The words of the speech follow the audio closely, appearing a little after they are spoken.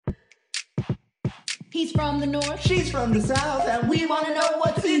He's from the north. She's from the south, and we want to know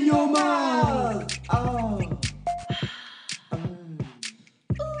what's in your mouth. Oh.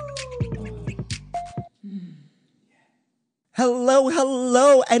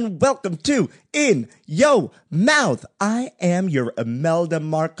 Hello, and welcome to In Yo Mouth. I am your Imelda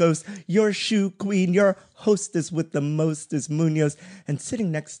Marcos, your shoe queen, your hostess with the mostest Munoz, and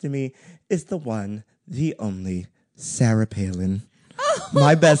sitting next to me is the one, the only, Sarah Palin.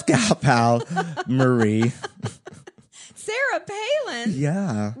 My best gal pal, Marie. Sarah Palin?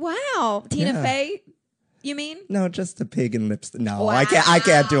 Yeah. Wow. Tina Yeah. Fey, you mean? No, just the pig and lips. No, Wow. I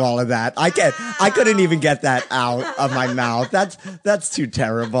can't do all of that. I couldn't even get that out of my mouth. That's too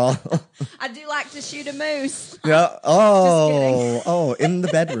terrible. I do like to shoot a moose. Yeah. Oh, in the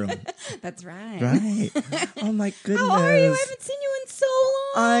bedroom. That's right. Right. Oh my goodness. How are you? I haven't seen you in so long.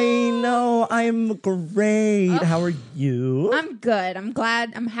 I know. I'm great. How are you? I'm good. I'm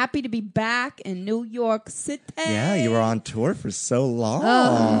glad. I'm happy to be back in New York City. Yeah, you were on tour for so long.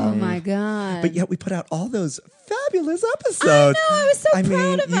 Oh my God. But yet we put out all those fabulous episodes. I know. I was so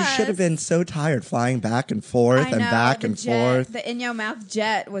proud of you us. should have been so tired flying back and forth I know, back the and jet, forth. The In Your Mouth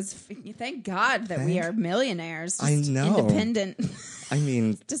jet was, thank God that we are millionaires. Just I know. Independent. I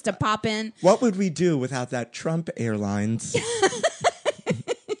mean, Just to pop in. what would we do without that Trump Airlines?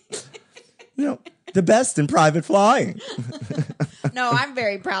 The best in private flying. No, I'm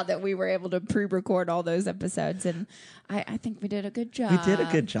very proud that we were able to pre-record all those episodes, and I think we did a good job. We did a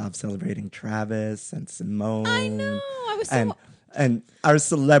good job celebrating Travis and Simone. I know. I was so... And our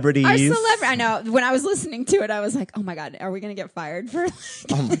celebrities. I know. When I was listening to it, I was like, oh my God, are we going to get fired for...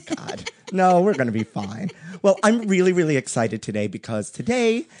 Oh my God. No, we're going to be fine. Well, I'm really, really excited today because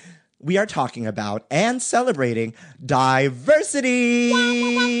today we are talking about and celebrating diversity.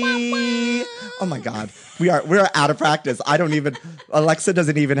 Oh my God. We're out of practice. Alexa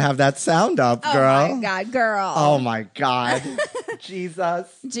doesn't even have that sound up, girl. Oh my God, girl. Oh my God. Jesus.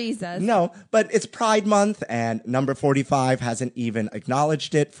 No, but it's Pride Month and number 45 hasn't even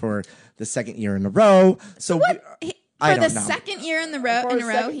acknowledged it for the second year in a row. So I don't know. Second year in a row,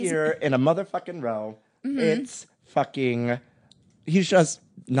 Second year in a motherfucking row. Mm-hmm. It's fucking, he's just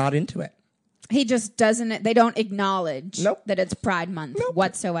not into it. He just doesn't, they don't acknowledge Nope. that it's Pride Month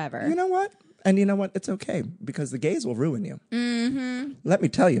whatsoever. You know what? And you know what? It's okay because the gays will ruin you. Mm-hmm. Let me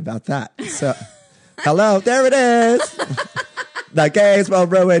tell you about that. So, hello, there it is. The gays will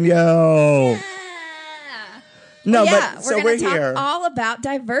ruin you. Yeah. No, yeah, but so we're here. Talk all about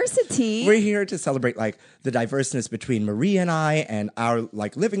diversity. We're here to celebrate like the diverseness between Marie and I and our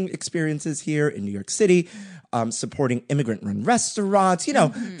like living experiences here in New York City, supporting immigrant-run restaurants.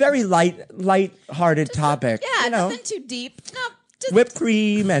 Very light-hearted topic. Yeah, you know, nothing too deep. No, just whipped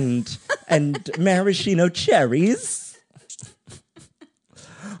cream and maraschino cherries.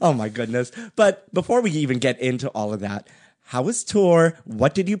 Oh my goodness! But before we even get into all of that, how was tour?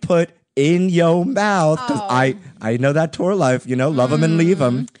 What did you put in your mouth? Because I know that tour life. Love them and leave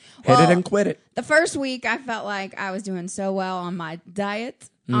them. Hit it and quit it. The first week, I felt like I was doing so well on my diet,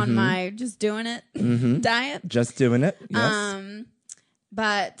 on my just doing it diet. Just doing it. Yes.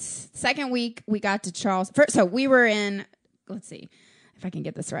 But second week, we got to Charleston. So we were in, let's see if I can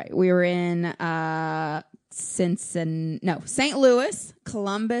get this right. We were in St. Louis,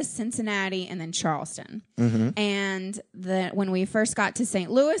 Columbus, Cincinnati, and then Charleston. Mm-hmm. And when we first got to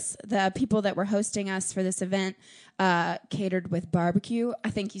St. Louis, the people that were hosting us for this event catered with barbecue. I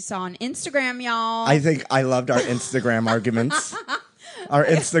think you saw on Instagram, y'all. I think I loved our Instagram arguments. Our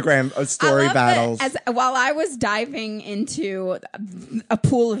Instagram story battles. While I was diving into a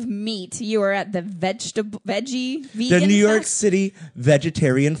pool of meat, you were at the vegan the New York City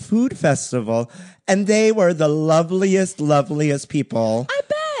Vegetarian Food Festival, and they were the loveliest people. I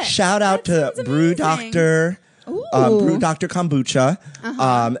bet. Shout out to Brew Doctor. Brew Dr. Kombucha.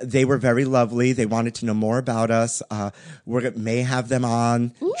 Uh-huh. They were very lovely. They wanted to know more about us. We may have them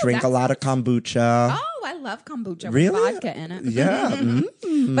on. Drink a lot of kombucha. Oh, I love kombucha really? with vodka in it. Yeah.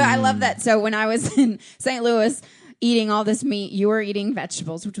 Mm-hmm. But I love that. So when I was in St. Louis eating all this meat, you were eating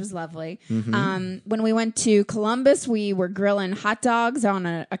vegetables, which was lovely. Mm-hmm. When we went to Columbus, we were grilling hot dogs on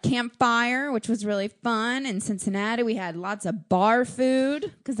a campfire, which was really fun. In Cincinnati, we had lots of bar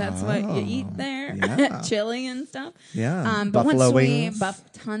food because that's what you eat there, chili and stuff. Yeah, but buffalo once wings.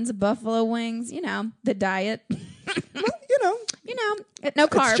 Tons of buffalo wings. The diet. Well, no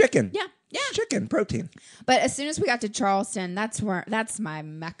carbs. It's chicken. Yeah. It's chicken, protein. But as soon as we got to Charleston, that's my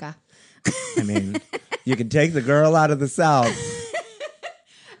mecca. I mean, you can take the girl out of the South.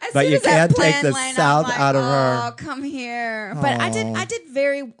 But soon you as that can't take plan the line, South I'm like, out of oh, her. come here. But I Aw. did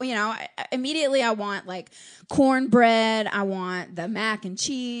very, immediately I want like cornbread. I want the mac and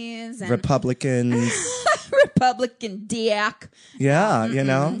cheese and Republicans. Republican dick. Yeah,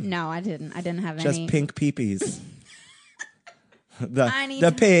 No, I didn't have just any. pink peepees. I need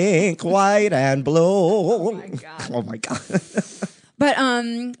the to- pink, white, and blue. Oh my God. Oh my God. But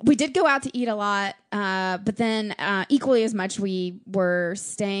we did go out to eat a lot. But then equally as much, we were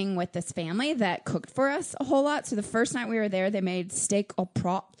staying with this family that cooked for us a whole lot. So the first night we were there, they made steak au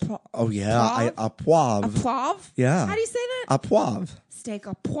poivre. Oh yeah, a poivre. Poivre? Yeah. How do you say that? A poivre. Steak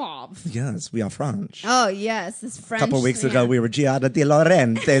au poivre. Yes, we are French. Oh, yes. It's French. A couple weeks yeah. ago, we were Giada di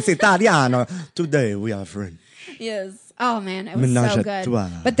Laurentiis, Italiano. Today, we are French. Yes. Oh, man. It was Menage so a good. trois.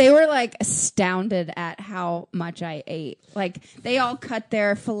 But they were like astounded at how much I ate. Like they all cut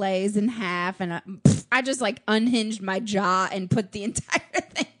their fillets in half and I just like unhinged my jaw and put the entire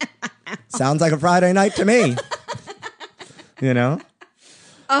thing in my mouth. Sounds like a Friday night to me.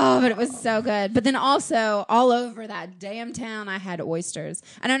 Oh, but it was so good. But then also all over that damn town, I had oysters.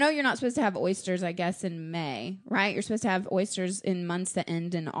 And I know you're not supposed to have oysters, I guess, in May, right? You're supposed to have oysters in months that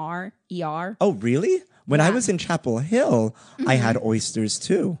end in ER. Oh, really? When I Yeah. was in Chapel Hill, I had oysters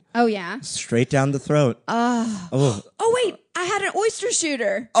too. Oh, yeah. Straight down the throat. Oh, wait. I had an oyster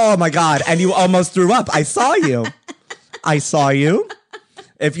shooter. Oh my God. And you almost threw up. I saw you. I saw you.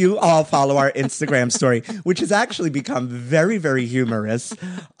 If you all follow our Instagram story, which has actually become very, very humorous,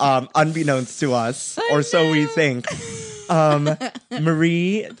 unbeknownst to us, or so we think.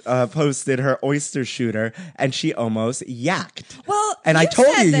 Marie posted her oyster shooter, and she almost yacked. Well, and I told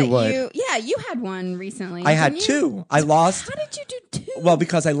said you that would. you had one recently. I had didn't you? two. I lost. How did you do two? Well,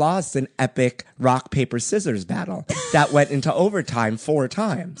 because I lost an epic rock, paper, scissors battle that went into overtime 4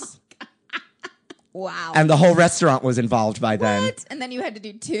 times. Wow. And the whole restaurant was involved by then. What? And then you had to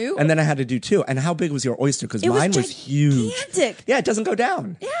do two? And then I had to do 2. And how big was your oyster? Because mine was huge. gigantic. Yeah, it doesn't go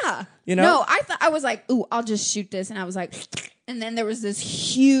down. Yeah. You know? No, I was like, ooh, I'll just shoot this. And I was like, and then there was this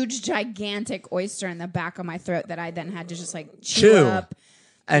huge, gigantic oyster in the back of my throat that I then had to just like chew up.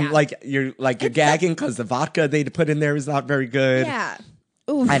 And Yeah. you're gagging because the vodka they put in there is not very good. Yeah.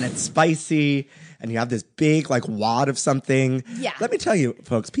 Ooh. And it's spicy. And you have this big wad of something. Yeah. Let me tell you,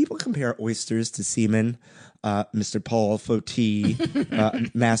 folks, people compare oysters to semen. Mr. Paul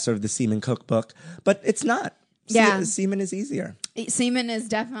Foti, master of the semen cookbook. But it's not. Yeah. Semen is easier. Semen is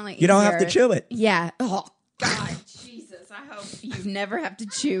definitely You don't have to easier. chew it. Yeah. Oh, God. Jesus. I hope you never have to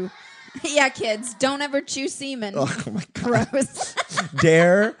chew. Yeah, kids, don't ever chew semen. Oh, my God. Gross.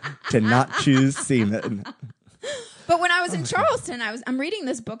 Dare to not choose semen. But when I was in Charleston, I'm reading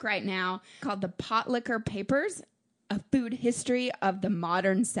this book right now called The Pot Liquor Papers, A Food History of the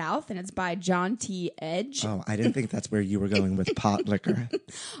Modern South, and it's by John T. Edge. Oh, I didn't think that's where you were going with pot liquor.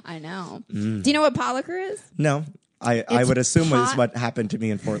 I know. Do you know what pot liquor is? No, I It's would assume was pot- what happened to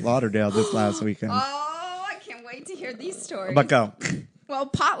me in Fort Lauderdale this last weekend. Oh, I can't wait to hear these stories. But go. Well,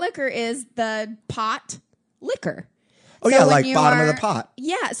 pot liquor is the pot liquor. Oh, So yeah, when like you bottom of are- the pot.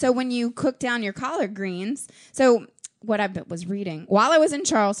 Yeah, so when you cook down your collard greens, so what I was reading while I was in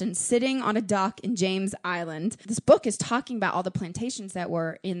Charleston, sitting on a dock in James Island, this book is talking about all the plantations that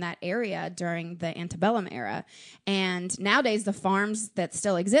were in that area during the antebellum era. And nowadays, the farms that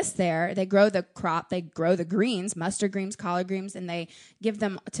still exist there, they grow the crop, they grow the greens, mustard greens, collard greens, and they give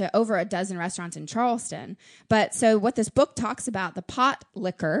them to over a dozen restaurants in Charleston. But so what this book talks about, the pot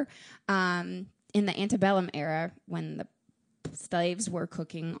liquor, in the antebellum era, when the slaves were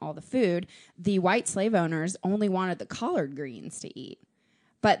cooking all the food, the white slave owners only wanted the collard greens to eat.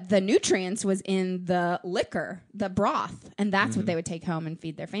 But the nutrients was in the liquor, the broth, and that's what they would take home and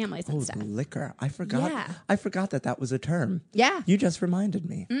feed their families and Oh, stuff. the liquor. I forgot. Yeah. I forgot that was a term. Yeah. You just reminded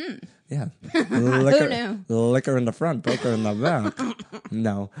me. Yeah. Who knew? Liquor in the front, poker in the back.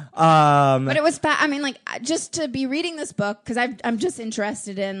 No. But it was I mean, like, just to be reading this book, because I'm just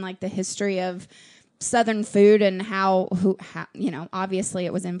interested in like the history of Southern food and how obviously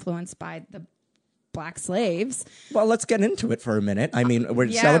it was influenced by the black slaves. Well, let's get into it for a minute. I mean,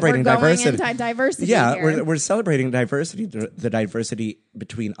 we're celebrating we're going diversity. into diversity. Yeah, here. we're celebrating diversity. The diversity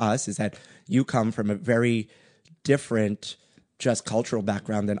between us is that you come from a very different, just cultural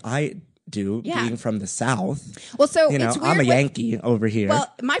background than I do, Yeah. being from the South. Well, so You know, it's weird I'm a with- Yankee over here.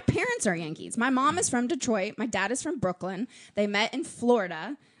 Well, my parents are Yankees. My mom is from Detroit. My dad is from Brooklyn. They met in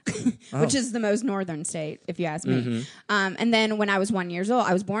Florida, which is the most northern state, if you ask me. And then when I was 1 year old,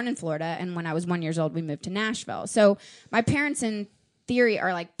 I was born in Florida, and when I was 1 year old, we moved to Nashville. So my parents, in theory,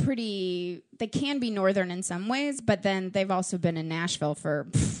 are like pretty. They can be northern in some ways, but then they've also been in Nashville for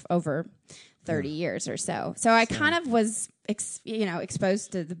over 30 years or so. So I kind of was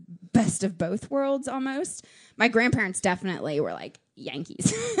exposed to the best of both worlds almost. My grandparents definitely were like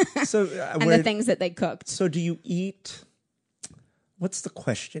Yankees. So, and the things that they cooked. So do you eat? What's the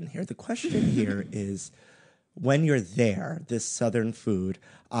question here? The question here is, when you're there, this Southern food,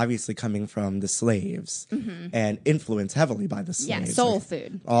 obviously coming from the slaves and influenced heavily by the slaves. Yeah, soul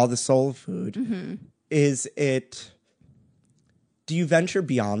food. All the soul food. Do you venture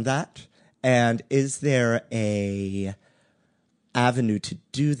beyond that? And is there a avenue to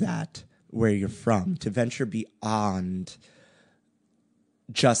do that where you're from, to venture beyond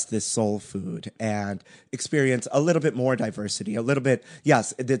just this soul food and experience a little bit more diversity, a little bit?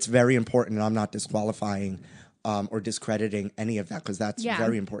 Yes, it's very important, and I'm not disqualifying or discrediting any of that, because that's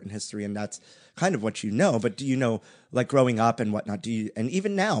very important history, and that's kind of what you know. But do you know, like growing up and whatnot, and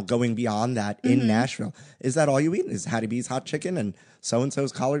even now going beyond that in Nashville, is that all you eat? Is Hattie B's hot chicken and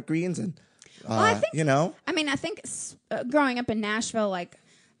so-and-so's collard greens and I think growing up in Nashville, like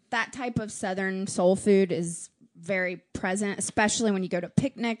that type of Southern soul food is very present, especially when you go to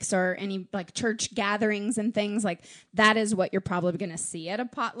picnics or any like church gatherings and things. Like that is what you're probably going to see at a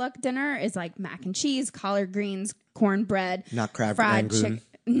potluck dinner, is like mac and cheese, collard greens, cornbread, not crab fried chicken.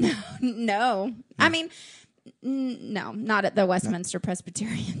 No. I mean, no, not at the Westminster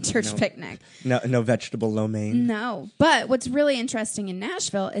Presbyterian Church picnic. No vegetable lo mein. No. But what's really interesting in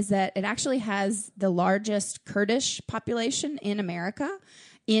Nashville is that it actually has the largest Kurdish population in America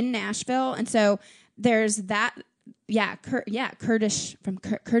in Nashville. And so there's that. Yeah, Kurdish from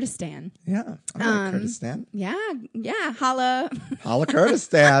Kurdistan. Yeah, I like Kurdistan. Yeah, holla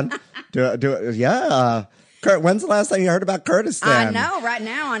Kurdistan. Kurt, when's the last time you heard about Kurdistan? I know, right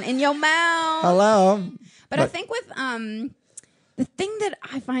now on In Your Mouth. Hello. But I think with the thing that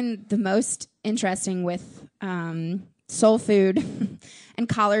I find the most interesting with soul food and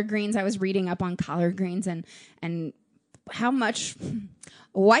collard greens, I was reading up on collard greens and how much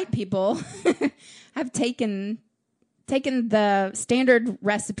white people have taken the standard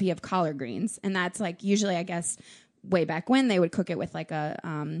recipe of collard greens, and that's like usually, I guess, way back when they would cook it with like a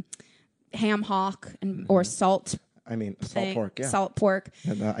ham hock or salt. I mean, salt pork. Yeah, salt pork.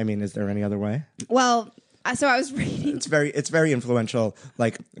 I mean, is there any other way? Well, so I was reading. It's very influential.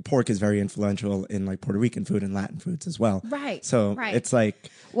 Like pork is very influential in like Puerto Rican food and Latin foods as well. Right. So it's like,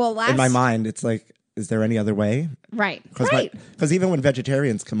 well, in my mind, it's like, is there any other way? Right. Because even when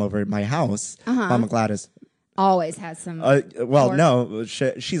vegetarians come over at my house, Mama Gladys always has some. Well, no,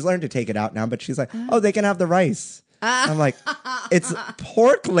 she's learned to take it out now, but she's like, oh, they can have the rice. I'm like, it's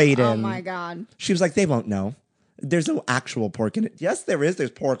pork laden. Oh my God. She was like, they won't know. There's no actual pork in it. Yes, there is. There's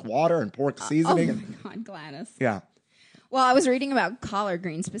pork water and pork seasoning. Oh my God, Gladys. Yeah. Well, I was reading about collard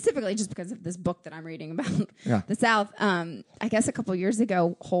greens specifically just because of this book that I'm reading about the South. I guess a couple years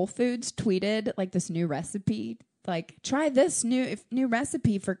ago, Whole Foods tweeted like this new recipe, like try this new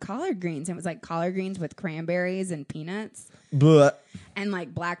recipe for collard greens. And it was like collard greens with cranberries and peanuts. But and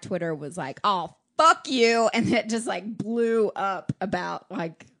like Black Twitter was like, oh, fuck you. And it just like blew up about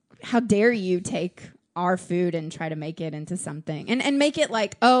like, how dare you take our food and try to make it into something and make it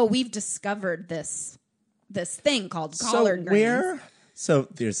like, oh, we've discovered this thing called collard greens. So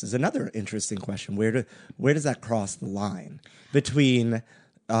this is another interesting question. Where does that cross the line between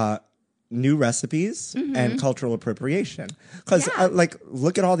new recipes and cultural appropriation? Because like,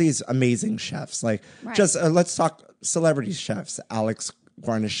 look at all these amazing chefs. Like, just let's talk celebrity chefs: Alex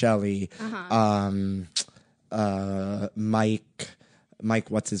Guarnaschelli,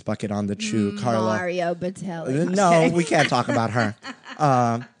 Mike, what's his bucket on the chew? Carla. Mario Batali. No, we can't talk about her.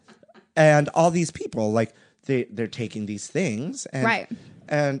 And all these people, like, they're taking these things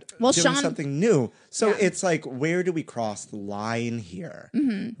and doing something new. So it's like, where do we cross the line here?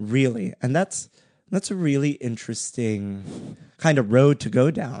 Really? And that's a really interesting kind of road to go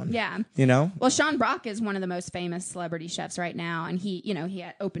down. Yeah. You know? Well, Sean Brock is one of the most famous celebrity chefs right now. And he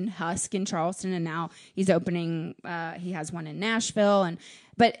had opened Husk in Charleston, and now he's opening, he has one in Nashville.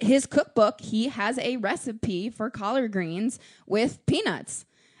 But his cookbook, he has a recipe for collard greens with peanuts.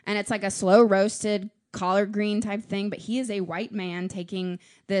 And it's like a slow roasted collard green type thing. But he is a white man taking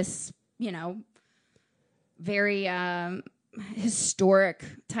this, very historic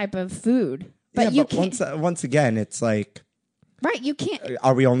type of food. But once again, it's like, right, you can't.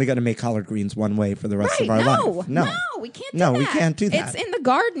 Are we only going to make collard greens one way for the rest of our life? No, we can't do that. We can't do that. It's in the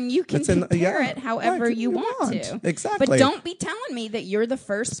garden. You can prepare it however you want to. Exactly. But don't be telling me that you're the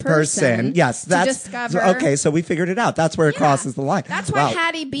first person yes, to discover. Okay, so we figured it out. That's where it crosses the line. That's why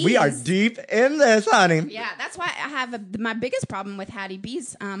Hattie B's. We are deep in this, honey. Yeah, that's why I have my biggest problem with Hattie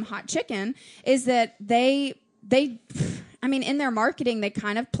B's hot chicken is that they in their marketing, they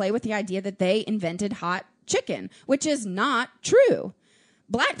kind of play with the idea that they invented hot chicken, which is not true.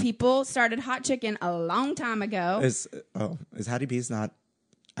 Black people started hot chicken a long time ago. Is Hattie B's not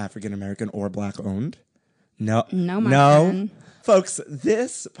African American or black owned? No. No, my friend. Folks,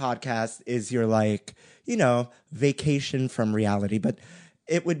 this podcast is your vacation from reality, but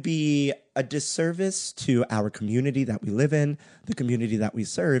it would be a disservice to our community that we live in, the community that we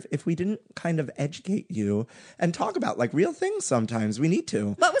serve, if we didn't kind of educate you and talk about like real things sometimes. We need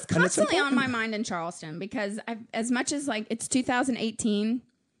to. What was constantly on my mind in Charleston, because as much as like it's 2018,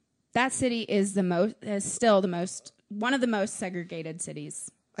 that city is still one of the most segregated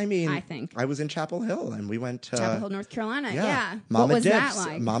cities. I mean, I think I was in Chapel Hill and we went to Chapel Hill, North Carolina. Yeah. Mama what was Dips. that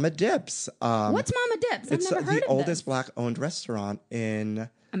like? Mama Dips. What's Mama Dips? I've never heard of it. It's the oldest black-owned restaurant in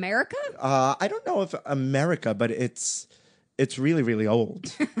America. I don't know if America, but it's really, really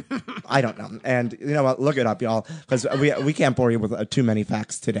old. I don't know. And you know what? Look it up, y'all, because we can't bore you with too many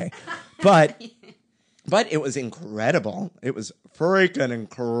facts today. But it was incredible. It was freaking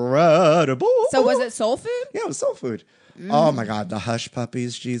incredible. So was it soul food? Yeah, it was soul food. Oh my God, the hush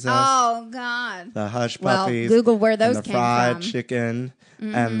puppies, Jesus. Oh God, the hush puppies. Well, Google where those and the came fried from. chicken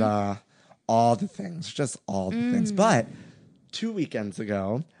and all the things, just all the things. But 2 weekends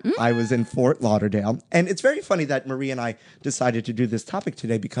ago, I was in Fort Lauderdale, and it's very funny that Marie and I decided to do this topic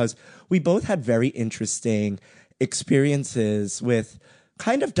today because we both had very interesting experiences with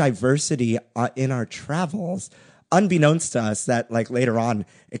kind of diversity in our travels. Unbeknownst to us, that like later on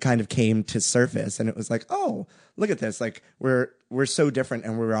it kind of came to surface, and it was like, oh, look at this! Like we're so different,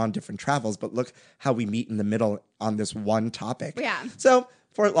 and we're on different travels, but look how we meet in the middle on this one topic. Yeah. So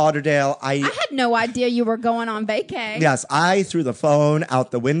Fort Lauderdale, I had no idea you were going on vacay. Yes, I threw the phone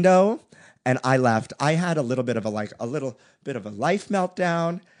out the window, and I left. I had a little bit of a life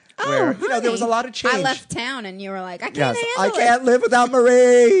meltdown. Oh, where there was a lot of change. I left town, and you were like, "I can't handle it. I can't live without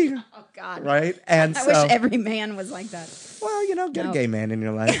Marie." Oh God, right? And I wish every man was like that. Well, get a gay man in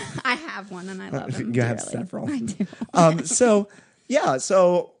your life. I have one, and I love him. You have dearly. several. I do. So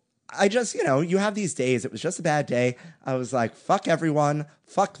I just, you have these days. It was just a bad day. I was like, fuck everyone.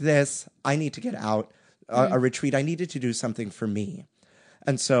 Fuck this. I need to get out. A retreat. I needed to do something for me.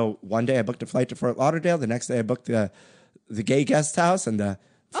 And so one day I booked a flight to Fort Lauderdale. The next day I booked the gay guest house, and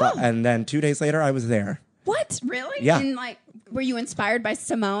and then 2 days later I was there. What? Really? Yeah. And were you inspired by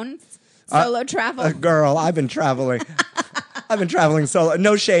Simone's solo travel? Girl, I've been traveling. I've been traveling solo.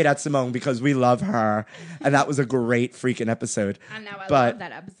 No shade at Simone because we love her, and that was a great freaking episode. I know. I love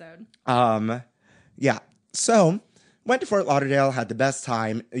that episode. Yeah. So went to Fort Lauderdale, had the best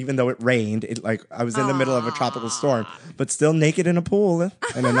time, even though it rained. I was in the middle of a tropical storm, but still naked in a pool, in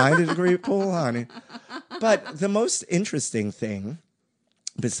a 90-degree pool, honey. But the most interesting thing,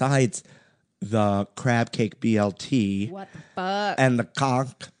 besides the crab cake BLT, what the fuck, and the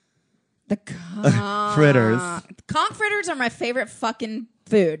conch fritters. Conch fritters are my favorite fucking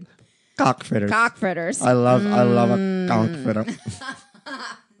food. Cock fritters. Cock fritters. I love a conch fritter.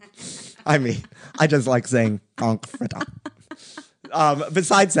 I mean, I just like saying conch fritter.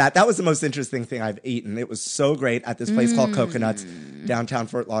 Besides that was the most interesting thing I've eaten. It was so great at this place called Coconuts, downtown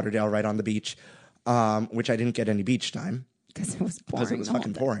Fort Lauderdale, right on the beach, which I didn't get any beach time. Because it was boring. Because it was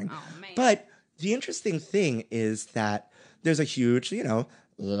fucking boring. Oh, man. But the interesting thing is that there's a huge,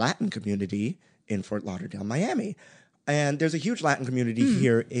 Latin community in Fort Lauderdale, Miami. And there's a huge Latin community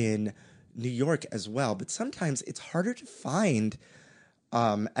here in New York as well. But sometimes it's harder to find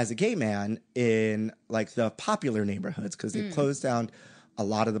as a gay man in the popular neighborhoods because they closed down a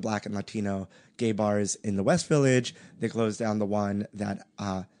lot of the Black and Latino gay bars in the West Village. They closed down the one that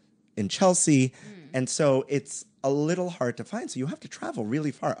in Chelsea. And so it's a little hard to find. So you have to travel really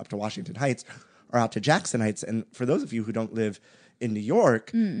far up to Washington Heights or out to Jackson Heights. And for those of you who don't live in New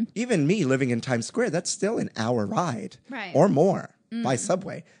York, even me living in Times Square, that's still an hour ride or more by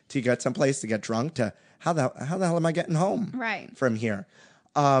subway to get someplace to get drunk to how the hell am I getting home from here?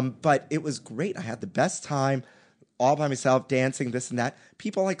 But it was great. I had the best time all by myself, dancing, this and that.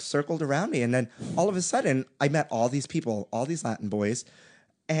 People circled around me. And then all of a sudden I met all these people, all these Latin boys.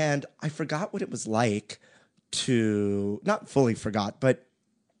 And I forgot what it was like not fully forgot, but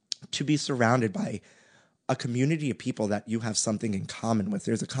to be surrounded by a community of people that you have something in common with.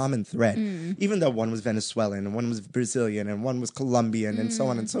 There's a common thread, even though one was Venezuelan and one was Brazilian and one was Colombian and so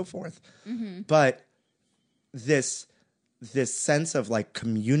on and so forth. But this sense of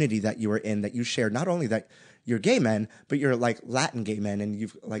community that you were in, that you share, not only that you're gay men, but you're Latin gay men, and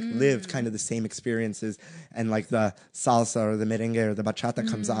you've lived kind of the same experiences, and the salsa or the merengue or the bachata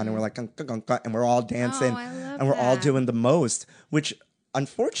comes on, and we're and we're all dancing, and we're all doing the most, which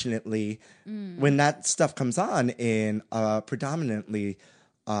unfortunately, when that stuff comes on in a predominantly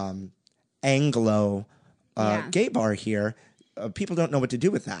Anglo gay bar here, people don't know what to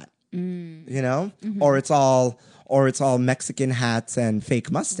do with that. You know, or it's all Mexican hats and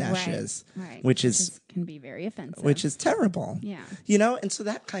fake mustaches, right. which is can be very offensive. which is terrible. Yeah. You know, and so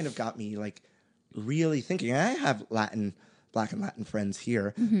that kind of got me like really thinking. And I have black and Latin friends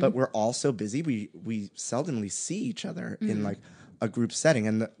here, but we're all so busy. We seldomly see each other in like a group setting.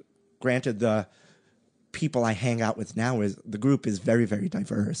 And granted, the people I hang out with now the group is very, very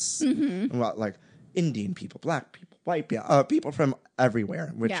diverse. Well, like Indian people, black people, white people, people from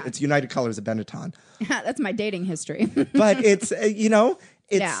everywhere, which it's United Colors of Benetton. That's my dating history. But it's, you know,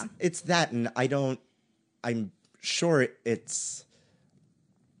 Yeah. it's that. And I'm sure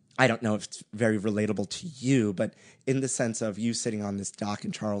I don't know if it's very relatable to you, but in the sense of you sitting on this dock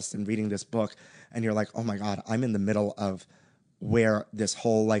in Charleston reading this book and you're like, oh my God, I'm in the middle of where this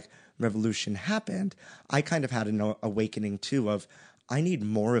whole like revolution happened. I kind of had an awakening too of I need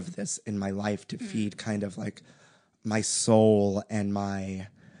more of this in my life to feed kind of like my soul and my,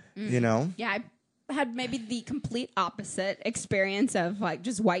 you know? Yeah, I had maybe the complete opposite experience of like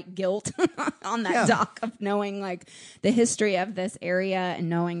just white guilt on that dock of knowing like the history of this area and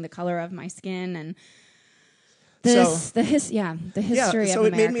knowing the color of my skin and the history of America. So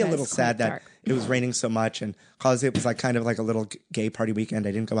it made me a little is quite sad that dark. it was raining so much, and cause it was like kind of like a little gay party weekend.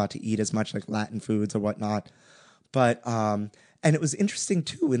 I didn't go out to eat as much like Latin foods or whatnot, but and it was interesting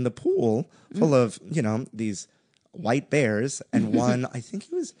too in the pool full of, you know, these white bears and one, I think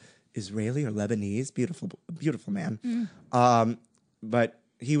he was Israeli or Lebanese, beautiful man. But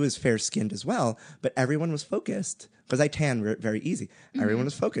he was fair skinned as well, but everyone was focused because I tan very easy. Everyone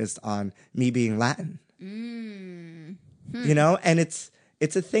was focused on me being Latin, you know, and it's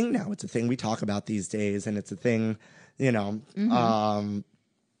a thing now. It's a thing we talk about these days. And it's a thing, you know,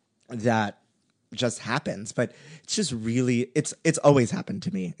 that just happens, but it's just really, it's always happened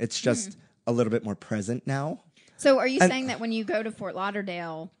to me. It's just a little bit more present now. So are you saying that when you go to Fort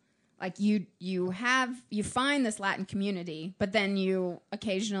Lauderdale, like you find this Latin community, but then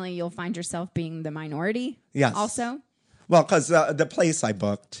occasionally you'll find yourself being the minority? Yes. Also? Well, because the place I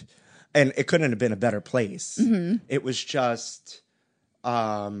booked, and it couldn't have been a better place. It was just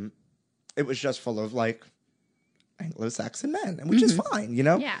full of like Anglo-Saxon men, which is fine, you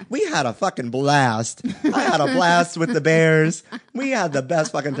know? Yeah. We had a fucking blast. I had a blast with the Bears. We had the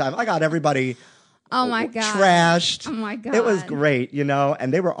best fucking time. I got everybody Oh my God. trashed. Oh my God. It was great, you know?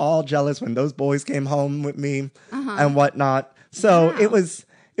 And they were all jealous when those boys came home with me and whatnot. So it was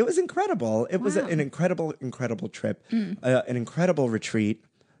incredible. It was an incredible trip, an incredible retreat.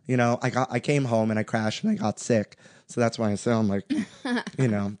 You know, I came home and I crashed and I got sick. So that's why I sound like, you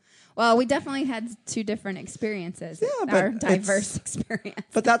know. Well, we definitely had two different experiences. Yeah, our but diverse experience.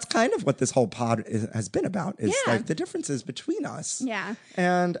 But that's kind of what this whole pod has been about, is like the differences between us. Yeah.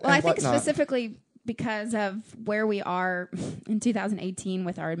 And I think whatnot. specifically because of where we are in 2018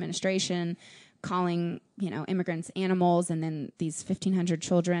 with our administration calling, you know, immigrants animals, and then these 1,500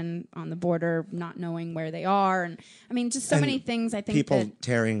 children on the border not knowing where they are. And I mean, just so many things. I think people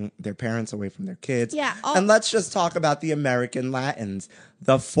tearing their parents away from their kids. Yeah. And let's just talk about the American Latins,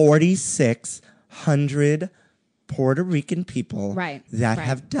 the 4,600 Puerto Rican people that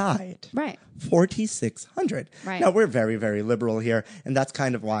have died. Right. 4,600. Right. Now, we're very, very liberal here. And that's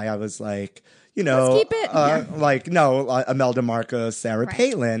kind of why I was like, you know, let's keep it. Like, no, Imelda Marcos, Sarah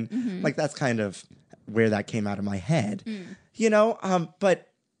Palin. Like, that's kind of where that came out of my head. You know, but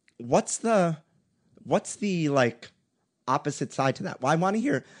what's the like opposite side to that? Well, I want to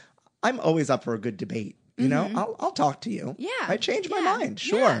hear, I'm always up for a good debate. You know, I'll talk to you. Yeah. I change my mind.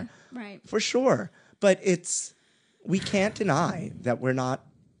 Sure. Yeah. Right. For sure. But we can't deny that we're not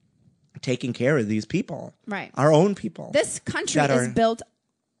taking care of these people. Right. Our own people. This country is built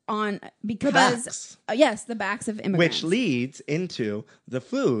on because yes, the backs of immigrants, which leads into the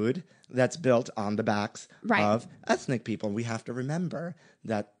food that's built on the backs of ethnic people. We have to remember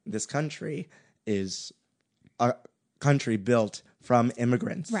that this country is a country built from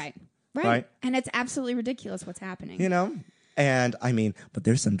immigrants. Right. And it's absolutely ridiculous what's happening. You know? And I mean, but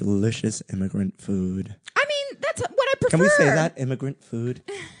there's some delicious immigrant food. I mean, that's what I prefer. Can we say that? Immigrant food?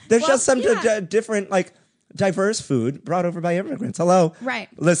 There's just some different, like, diverse food brought over by immigrants. Hello? Right.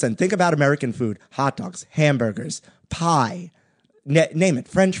 Listen, think about American food. Hot dogs, hamburgers, pie, name it,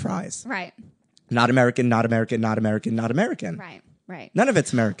 French fries. Right. Not American, not American, not American, not American. Right. None of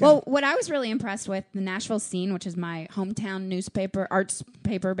it's American. Well, what I was really impressed with, the Nashville Scene, which is my hometown newspaper, arts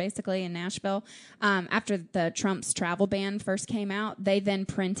paper basically in Nashville, after the Trump's travel ban first came out, they then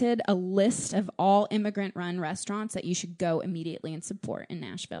printed a list of all immigrant-run restaurants that you should go immediately and support in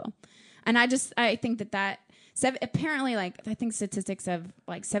Nashville. And I think that apparently, like, I think statistics of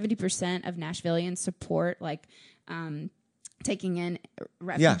like 70% of Nashvilleians support like taking in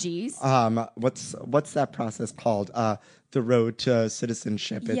refugees. What's that process called? The road to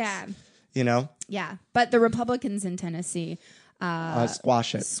citizenship. Yeah. You know? Yeah. But the Republicans in Tennessee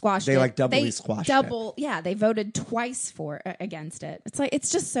squash it. Squashed they it. like doubly They squashed double, it. Yeah, they voted twice against it. It's like,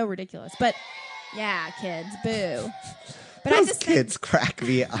 it's just so ridiculous. But yeah, kids, boo. But Those I just kids crack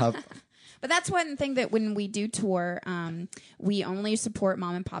me up. But that's one thing that when we do tour, we only support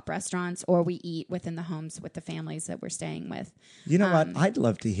mom and pop restaurants, or we eat within the homes with the families that we're staying with. You know what? I'd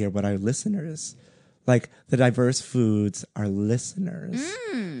love to hear what our listeners, like the diverse foods our listeners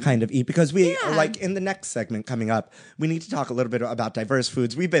kind of eat, because we like in the next segment coming up, we need to talk a little bit about diverse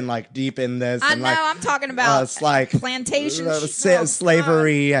foods. We've been like deep in this. I and, know, like, I'm talking about like plantation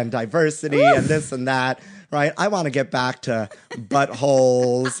slavery and diversity and this and that. Right? I want to get back to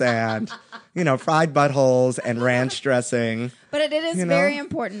buttholes and, fried buttholes and ranch dressing. But it is very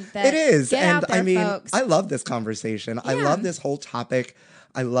important that it is. Get And out there, I mean, folks. I love this conversation. I love this whole topic.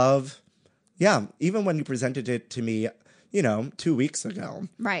 I love, even when you presented it to me, 2 weeks ago.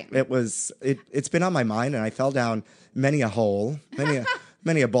 Right. It's been on my mind, and I fell down many a hole,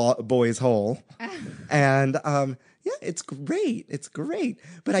 many a boy's hole. And, it's great. It's great.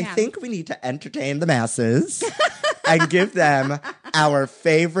 But I think we need to entertain the masses and give them our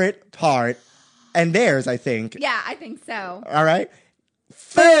favorite part, and theirs, I think. Yeah, I think so. All right.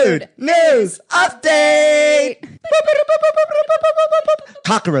 Food News Update!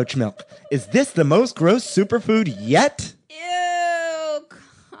 Cockroach milk. Is this the most gross superfood yet? Ew,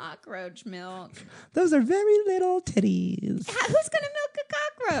 cockroach milk. Those are very little titties. Who's going to milk a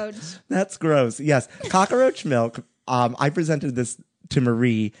cockroach? That's gross. Yes. Cockroach milk. I presented this to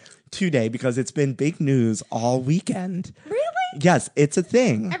Marie today because it's been big news all weekend. Really? Yes, it's a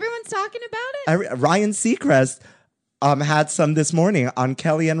thing. Everyone's talking about it? Ryan Seacrest had some this morning on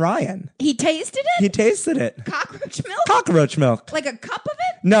Kelly and Ryan. He tasted it? He tasted it. Cockroach milk? Cockroach milk. Like a cup of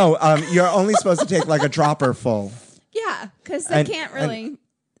it? No, you're only supposed to take like a dropper full. Yeah, because they can't really...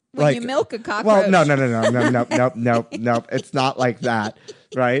 When like, you milk a cockroach. Well, no. It's not like that,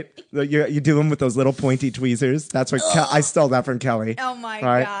 right? You do them with those little pointy tweezers. That's what I stole that from Kelly. Oh my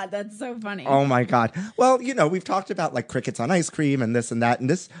right? God, that's so funny. Oh my God. Well, we've talked about like crickets on ice cream and this and that. And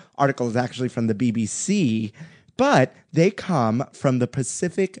this article is actually from the BBC, but they come from the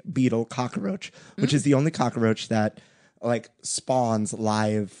Pacific beetle cockroach, which is the only cockroach that like spawns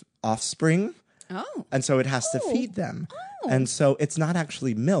live offspring. Oh. And so it has to feed them. And so it's not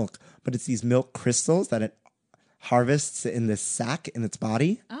actually milk, but it's these milk crystals that it harvests in this sac in its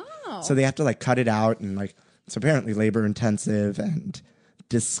body. Oh. So they have to like cut it out, and like it's apparently labor intensive and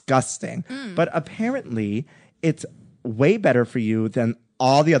disgusting. But apparently it's way better for you than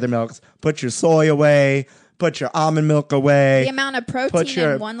all the other milks. Put your soy away, put your almond milk away. The amount of protein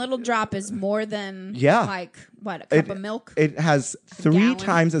in one little drop is more than like what, a cup of milk? It has 3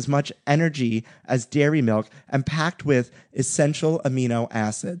 times as much energy as dairy milk and packed with essential amino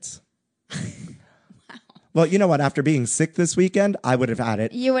acids. Well, you know what? After being sick this weekend, I would have had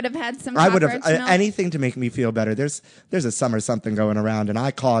it. You would have had some I would cockroach have milk? anything to make me feel better. There's a summer something going around, and I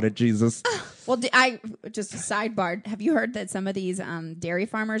caught it, Jesus. Well, I just a sidebar. Have you heard that some of these dairy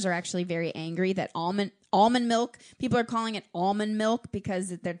farmers are actually very angry that almond milk, people are calling it almond milk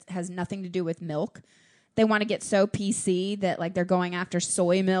because it has nothing to do with milk. They want to get so PC that like they're going after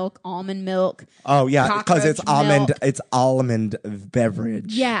soy milk, almond milk. Oh yeah, because it's almond. milk. It's almond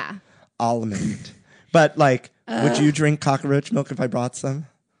beverage. Yeah. Almond. But like, would you drink cockroach milk if I brought some?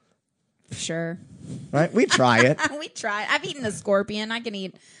 Sure. Right? We try it. We tried. I've eaten a scorpion. I can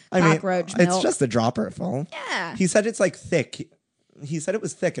eat cockroach milk. It's just a dropper full. Yeah. He said it's like thick. He said it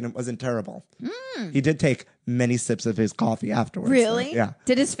was thick and it wasn't terrible. He did take many sips of his coffee afterwards. Really? So, yeah.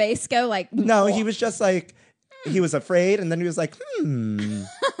 Did his face go like... No, he was just like, he was afraid, and then he was like,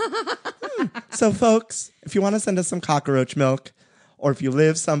 So, folks, if you want to send us some cockroach milk, or if you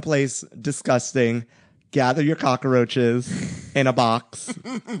live someplace disgusting, gather your cockroaches in a box,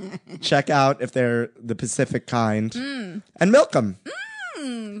 check out if they're the Pacific kind, and milk them.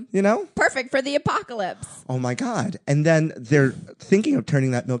 Perfect for the apocalypse. Oh, my God. And then they're thinking of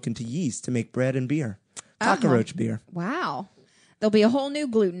turning that milk into yeast to make bread and beer. Cockroach beer. Wow. There'll be a whole new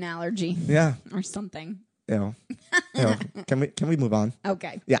gluten allergy. Yeah. Or something. Ew. Ew. Can we move on?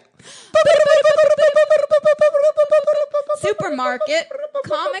 Okay. Yeah. Supermarket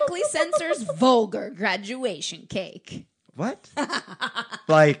comically censors vulgar graduation cake. What?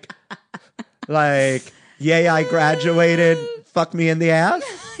 like, yay, I graduated, fuck me in the ass?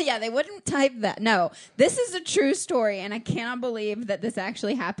 Yeah, they wouldn't type that. No, this is a true story, and I cannot believe that this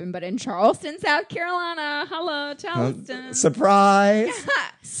actually happened. But in Charleston, South Carolina, hello, Charleston. Surprise.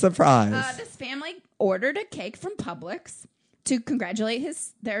 Surprise. This family ordered a cake from Publix to congratulate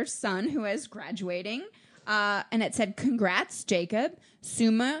their son who is graduating. And it said, "Congrats, Jacob,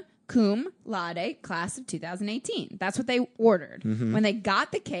 summa cum laude, class of 2018." That's what they ordered. When they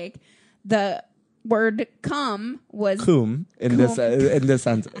got the cake, the word "cum" was cum in this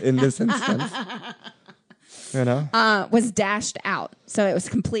instance. You know, was dashed out, so it was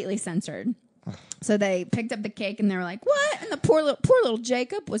completely censored. So they picked up the cake and they were like, "What?" And the poor little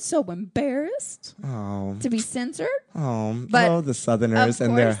Jacob was so embarrassed to be censored. But the Southerners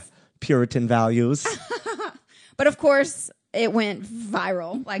and their Puritan values. But of course, it went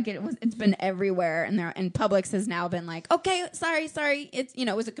viral. Like it's been everywhere, and Publix has now been like, "Okay, sorry, it's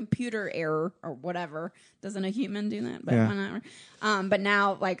it was a computer error or whatever." Doesn't a human do that? But whatever. But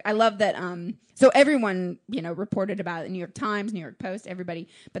now, like, I love that. So everyone reported about it. The New York Times, New York Post, everybody.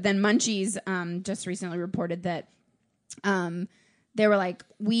 But then Munchies just recently reported that they were like,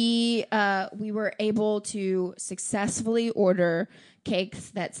 we were able to successfully order cakes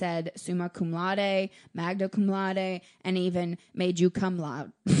that said summa cum laude, magna cum laude, and even made you cum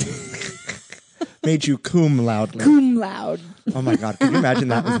loud. Made you cum loudly. Cum loud. Oh my God. Can you imagine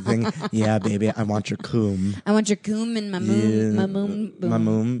that was the thing? Yeah, baby, I want your cum. I want your cum and my moon. Yeah. My moon. Boom. My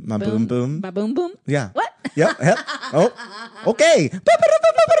moon. My boom boom. My boom boom. Yeah. What? Yep. Oh, okay.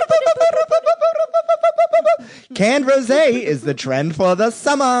 Canned rosé is the trend for the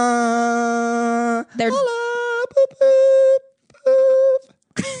summer. They're Holla, boop, boop, boop.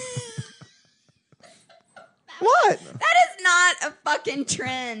 What? That is not a fucking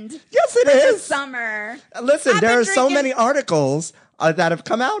trend. Yes, it It's is. summer. Listen, I've there been are so drinking- many articles that have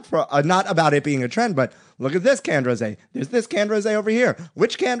come out for not about it being a trend, but look at this canned rosé. There's this canned rosé over here.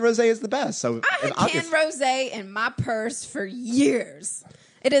 Which canned rosé is the best? So I had canned rosé in my purse for years.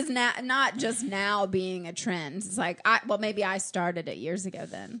 It is not just now being a trend. It's like, maybe I started it years ago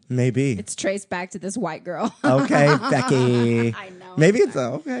then. Maybe. It's traced back to this white girl. Okay, Becky. I know. Maybe it's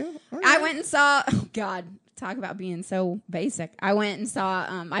okay. All right. I went and saw, oh God, talk about being so basic. I went and saw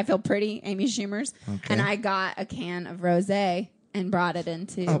I Feel Pretty, Amy Schumer's, and I got a can of rosé and brought it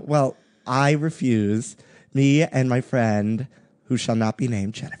into. Oh, well, I refuse. Me and my friend, who shall not be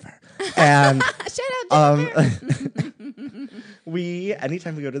named, Jennifer. And Shut up, Jennifer.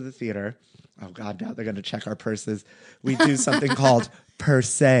 anytime we go to the theater, oh God, now they're going to check our purses. We do something called Per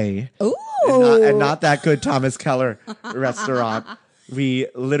Se. Ooh. And not that good Thomas Keller restaurant. We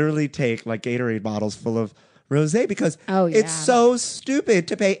literally take like Gatorade bottles full of rosé because it's so stupid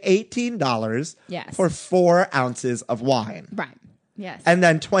to pay $18 for 4 ounces of wine. Right. Yes. And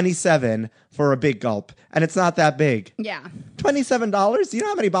then $27 for a big gulp. And it's not that big. Yeah. $27? Do you know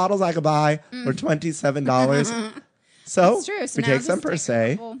how many bottles I could buy for $27? So, That's true. So we now take some just Per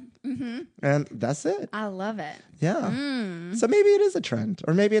Se, Mm-hmm. and that's it. I love it. Yeah. So maybe it is a trend,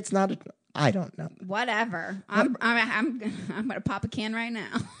 or maybe it's not. I don't know. Whatever. I'm gonna pop a can right now.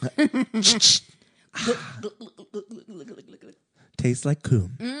 Tastes like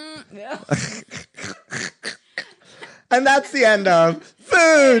cum. And that's the end of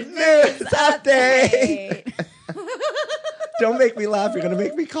Food News Update. Don't make me laugh. You're going to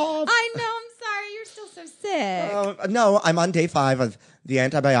make me cough. I know. I'm sorry. You're still so sick. No, I'm on day 5 of the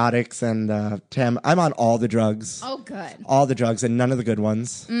antibiotics and I'm on all the drugs. Oh, good. All the drugs and none of the good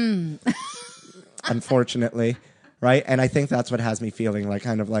ones. Unfortunately. Right? And I think that's what has me feeling like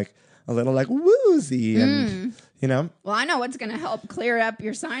kind of like a little like woozy and, you know. Well, I know what's going to help clear up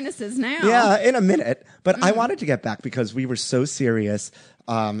your sinuses now. Yeah, in a minute. But I wanted to get back because we were so serious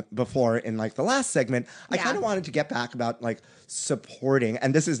before in like the last segment. I kind of wanted to get back about like supporting,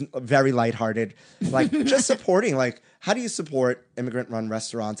 and this is very lighthearted, like just supporting, like how do you support immigrant-run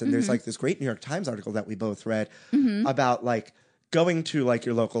restaurants? And there's like this great New York Times article that we both read about like going to like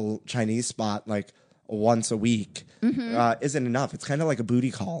your local Chinese spot like once a week isn't enough. It's kind of like a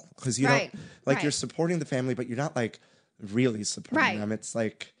booty call because you don't like you're supporting the family, but you're not like really supporting them. It's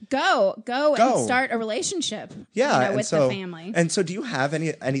like go and start a relationship. With the family. And so, do you have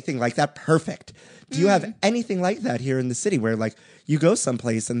anything like that? Perfect. Do you have anything like that here in the city where like you go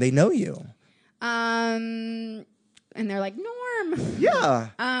someplace and they know you? And they're like, Norm.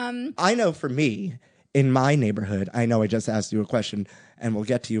 Yeah. I know for me in my neighborhood. I know I just asked you a question, and we'll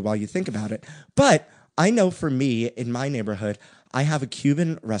get to you while you think about it. But I know for me in my neighborhood, I have a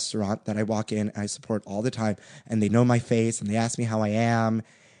Cuban restaurant that I walk in and I support all the time, and they know my face and they ask me how I am,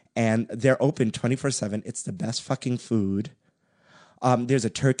 and they're open 24/7. It's the best fucking food. There's a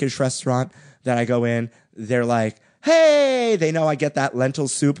Turkish restaurant that I go in. They're like, hey, they know I get that lentil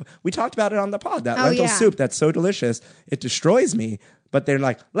soup. We talked about it on the pod, that lentil soup that's so delicious. It destroys me. But they're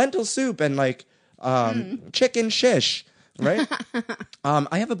like, lentil soup and like chicken shish, right?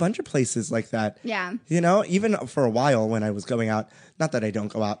 I have a bunch of places like that. Yeah. You know, even for a while when I was going out, not that I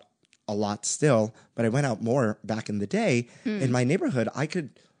don't go out a lot still, but I went out more back in the day. In my neighborhood, I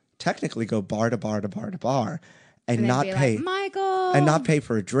could technically go bar to bar to bar to bar and not pay. Like, Michael. And not pay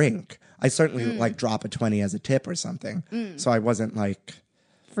for a drink. I certainly like drop a 20 as a tip or something. So I wasn't like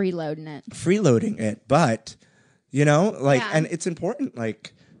freeloading it. But, you know, like, and it's important,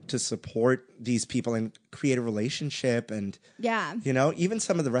 like, to support these people and create a relationship. And, you know, even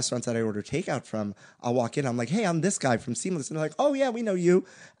some of the restaurants that I order takeout from, I'll walk in, I'm like, hey, I'm this guy from Seamless. And they're like, oh, yeah, we know you.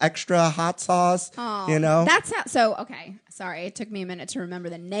 Extra hot sauce, you know? That's how, so, okay. Sorry, it took me a minute to remember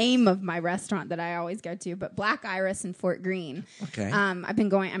the name of my restaurant that I always go to, but Black Iris in Fort Greene. Okay. I've been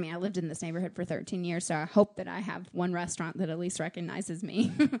going, I mean, I lived in this neighborhood for 13 years, so I hope that I have one restaurant that at least recognizes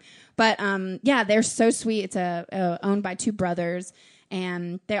me. But, yeah, they're so sweet. It's owned by two brothers.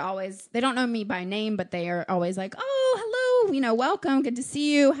 And they don't know me by name, but they are always like, oh, hello, you know, welcome, good to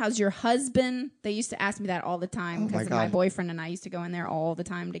see you. How's your husband? They used to ask me that all the time because my boyfriend and I used to go in there all the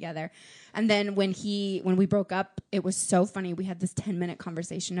time together. And then when we broke up, it was so funny. We had this 10-minute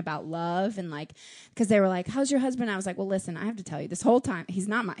conversation about love and like, because they were like, how's your husband? I was like, well, listen, I have to tell you, this whole time, he's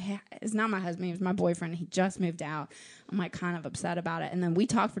not my husband. He was my boyfriend. He just moved out. I'm like kind of upset about it. And then we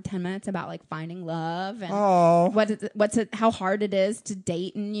talked for 10 minutes about like finding love and how hard it is to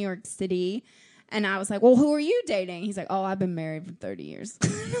date in New York City. And I was like, well, who are you dating? He's like, oh, I've been married for 30 years.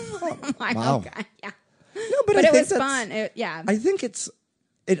 I'm like, okay, yeah. No, but it was fun. I think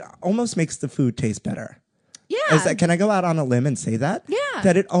it almost makes the food taste better. Yeah. Can I go out on a limb and say that? Yeah.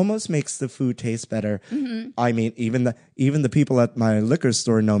 That it almost makes the food taste better. Mm-hmm. I mean, even the people at my liquor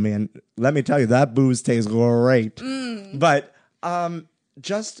store know me, and let me tell you, that booze tastes great. But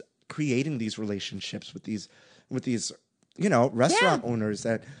just creating these relationships with these you know, restaurant owners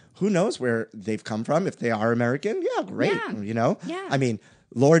that who knows where they've come from. If they are American, yeah, great. Yeah. You know? Yeah. I mean,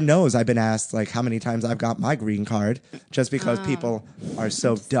 Lord knows I've been asked like how many times I've got my green card just because people are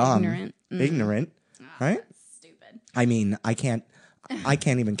so dumb. Ignorant. Right? Stupid. I mean, I can't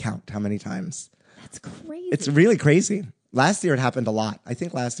even count how many times. That's crazy. It's really crazy. Last year it happened a lot. I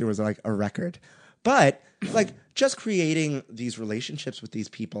think last year was like a record. But like just creating these relationships with these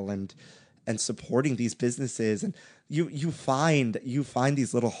people and supporting these businesses, and you find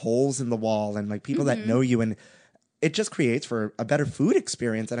these little holes in the wall and like people that know you, and it just creates for a better food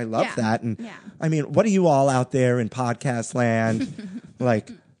experience. And I love that. And I mean, what are you all out there in podcast land?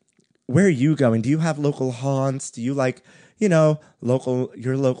 Like, where are you going? Do you have local haunts? Do you like, you know,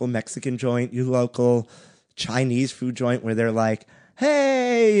 your local Mexican joint, your local Chinese food joint where they're like,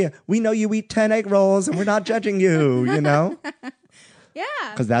 hey, we know you eat 10 egg rolls and we're not judging you, you know? Yeah.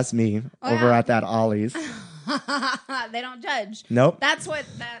 Because that's me over at that Ollie's. They don't judge. Nope. That's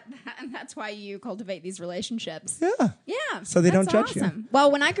why you cultivate these relationships. Yeah. Yeah. So they don't judge you.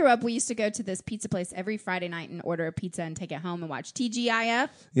 Well, when I grew up, we used to go to this pizza place every Friday night and order a pizza and take it home and watch TGIF.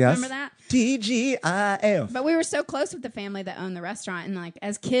 Yes. Remember that? TGIF. But we were so close with the family that owned the restaurant, and like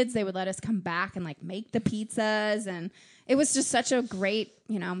as kids, they would let us come back and like make the pizzas, and it was just such a great,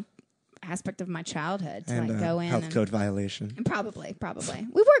 you know, aspect of my childhood to like go in health code violation. And probably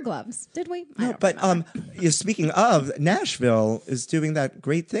we wore gloves, did we? No, but speaking of, Nashville is doing that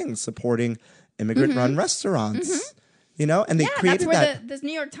great thing supporting immigrant run restaurants. You know, and they created that's where this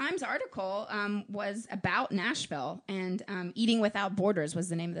New York Times article was about Nashville, and Eating Without Borders was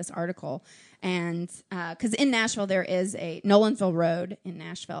the name of this article. And because in Nashville there is a Nolensville Road in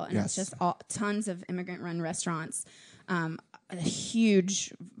Nashville, and it's just tons of immigrant run restaurants. A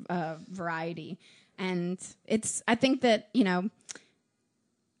huge variety, and I think that, you know,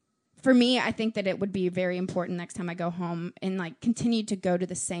 for me, I think that it would be very important next time I go home and like continue to go to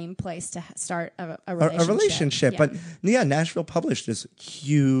the same place to start a relationship. A relationship. But yeah, Nashville published this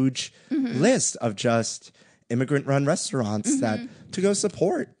huge list of just immigrant run restaurants that to go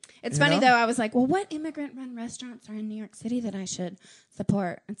support. It's funny though. I was like, well, what immigrant run restaurants are in New York City that I should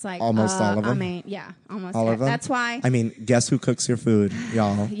support? It's like almost all of them. I mean, yeah, almost all of them. That's why. I mean, guess who cooks your food,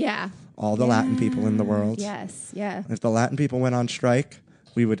 y'all? Yeah. All the Latin people in the world. Yes. Yeah. If the Latin people went on strike,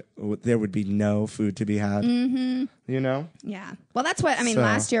 there would be no food to be had. You know? Yeah. Well, that's what I mean.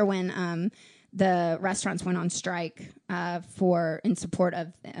 Last year when the restaurants went on strike in support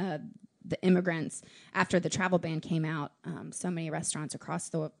of the immigrants after the travel ban came out, so many restaurants across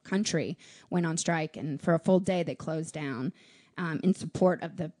the country went on strike, and for a full day they closed down in support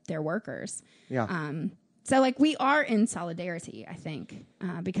of their workers. Yeah. So, like, we are in solidarity, I think,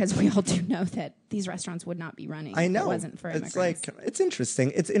 because we all do know that these restaurants would not be running I know. if it wasn't for immigrants. It's like, it's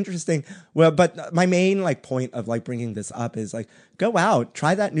interesting. It's interesting. Well, but my main like point of like bringing this up is like, go out,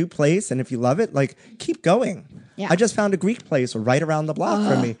 try that new place. And if you love it, like keep going. Yeah. I just found a Greek place right around the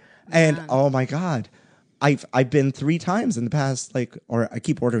block from me. And oh my God, I've been 3 times in the past, like, or I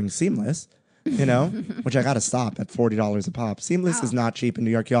keep ordering Seamless, you know, which I got to stop at $40 a pop. Seamless is not cheap in New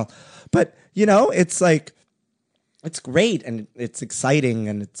York, y'all. But, you know, it's like, it's great and it's exciting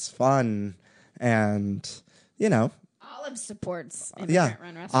and it's fun. And, you know. Olive supports Yeah.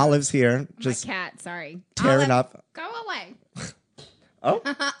 immigrant-run restaurants. Olive's here. Just My cat, sorry. tearing Olive, up. Go away. Oh.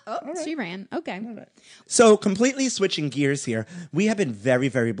 She ran. Okay. So completely switching gears here, we have been very,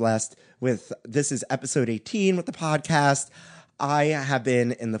 very blessed with, this is episode 18 with the podcast. I have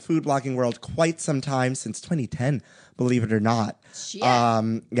been in the food blogging world quite some time, since 2010, believe it or not. Shit.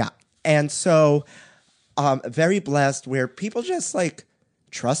 Yeah. And so very blessed where people just like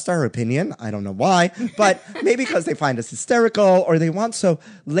trust our opinion. I don't know why, but maybe because they find us hysterical or they want. So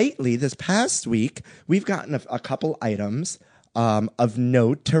lately, this past week, we've gotten a couple items of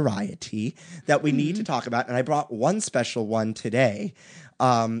notoriety that we need to talk about. And I brought one special one today.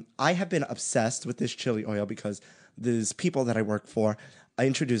 I have been obsessed with this chili oil because these people that I work for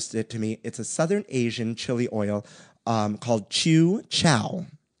introduced it to me. It's a Southern Asian chili oil called Chu Chow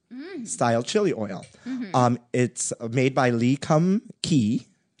style chili oil. It's made by Lee Kum Kee.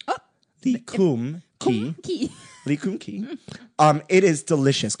 Lee Kum Kee. Lee Kum Kee. It is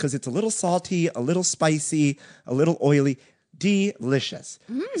delicious because it's a little salty, a little spicy, a little oily. Delicious.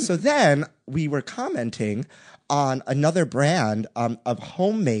 So then we were commenting on another brand of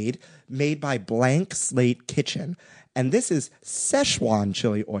homemade, made by Blank Slate Kitchen. And this is Szechuan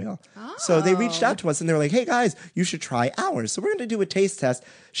chili oil. So they reached out to us and they were like, hey guys, you should try ours. So we're going to do a taste test.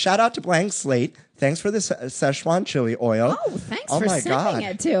 Shout out to Blank Slate. Thanks for the Szechuan chili oil. Oh, thanks for sending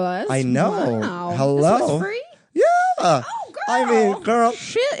it to us. I know. Wow. Hello. This was free? Yeah. Oh, girl. I mean, girl.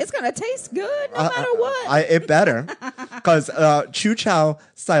 Shit, it's going to taste good no matter what. It better. Because Chu Chow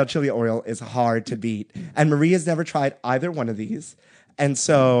style chili oil is hard to beat. And Marie has never tried either one of these. And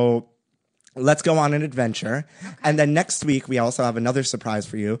so let's go on an adventure. Okay. And then next week, we also have another surprise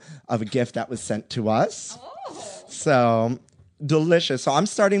for you of a gift that was sent to us. Oh. So delicious. So I'm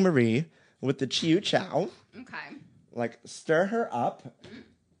starting Marie with the Chu Chow. Okay. Like, stir her up.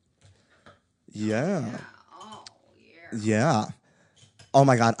 Yeah. Oh, yeah. Yeah. Oh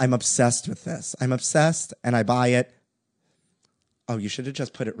my God, I'm obsessed with this. I'm obsessed and I buy it. Oh, you should have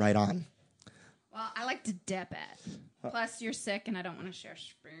just put it right on. Well, I like to dip it. Plus, you're sick and I don't want to share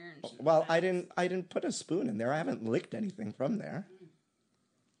spoons. Well, I didn't put a spoon in there. I haven't licked anything from there.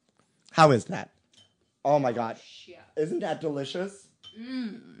 How is that? Oh my God. Shit. Isn't that delicious?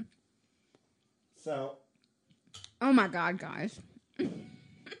 Mm. So. Oh my God, guys.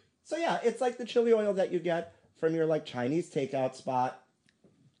 So yeah, it's like the chili oil that you get from your like Chinese takeout spot.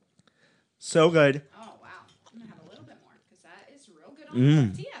 So good. Oh wow, I'm gonna have a little bit more because that is real good on the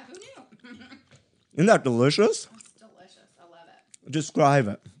tortilla. Who knew? Isn't that delicious? It's delicious. I love it. Describe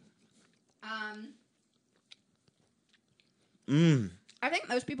it. I think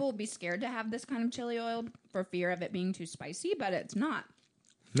most people would be scared to have this kind of chili oil for fear of it being too spicy, but it's not.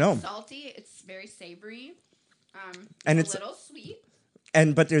 No. It's salty. It's very savory. And it's a little sweet.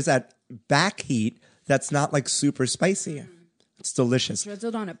 But there's that back heat that's not like super spicy. It's delicious.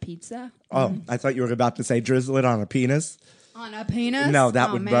 Drizzled on a pizza. Oh, I thought you were about to say drizzle it on a penis. On a penis? No,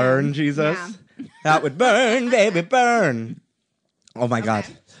 that would man. burn, Jesus. Yeah. That would burn, baby, burn. Oh my God.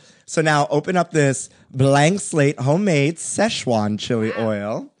 So now open up this Blank Slate homemade Szechuan chili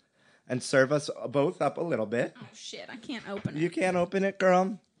oil and serve us both up a little bit. Oh shit, I can't open it. You can't open it,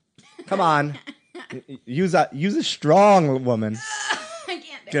 girl. Come on. Use a strong woman. I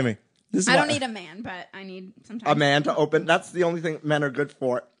can't do Give me. This is I don't need a man, but I need sometimes a man to open. That's the only thing men are good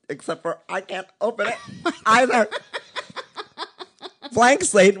for. Except for I can't open it either. Blank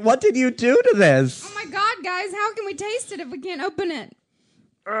Slate, what did you do to this? Oh my God, guys, how can we taste it if we can't open it?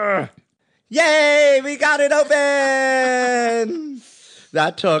 Yay, we got it open!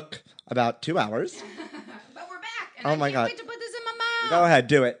 That took about 2 hours. But we're back, and Oh I my can't God. wait to put this in my mouth. Go ahead,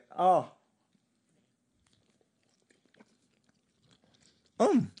 do it. Oh.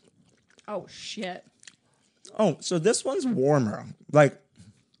 Oh shit. Oh, so this one's warmer. Like,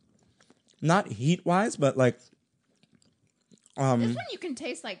 not heat-wise, but like... This one you can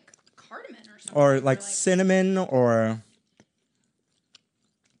taste like cardamom or something. or like cinnamon or...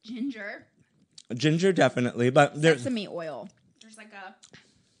 ginger. Ginger, definitely, but there's... Sesame oil. There's like a...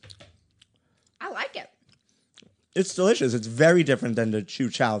 I like it. It's delicious. It's very different than the Chu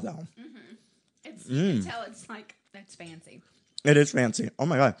Chow, though. It's You can tell it's like, that's fancy. It is fancy. Oh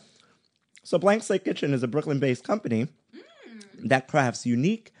my God. So Blank Slate Kitchen is a Brooklyn-based company that crafts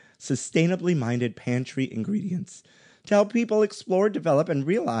unique, sustainably minded pantry ingredients to help people explore, develop, and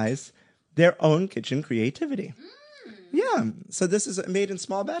realize their own kitchen creativity. Yeah. So this is made in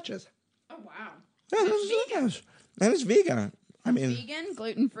small batches. Oh, wow. Yeah, this is delicious. And it's vegan. I mean, Vegan,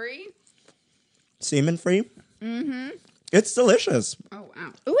 gluten-free. semen-free. It's delicious. Oh,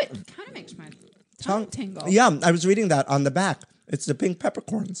 wow. Ooh, it kind of makes my tongue tingle. Yeah, I was reading that on the back. It's the pink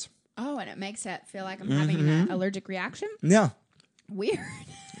peppercorns. Oh, and it makes it feel like I'm having an allergic reaction? Yeah. Weird.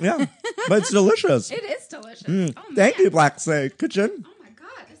 Yeah. But it's delicious. It is delicious. Oh, Thank man. you, Black Slate Kitchen. Oh, my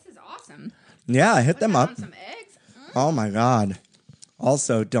God. This is awesome. Yeah, hit them Put that up. on some eggs. Oh my God.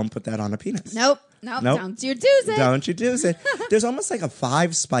 Also, don't put that on a penis. Nope. Don't you do it. Don't you do it. There's almost like a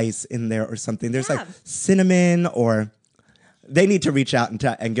 5 spice in there or something. There's Yeah. like cinnamon, or they need to reach out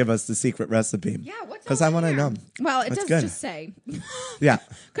and give us the secret recipe. Yeah, what's Because all I in want to there? know. Well, it That's does good. just say Yeah.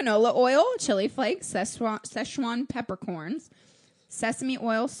 canola oil, chili flakes, Szechuan peppercorns, sesame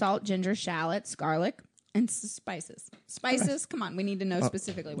oil, salt, ginger, shallots, garlic, and spices. Spices? Come on, we need to know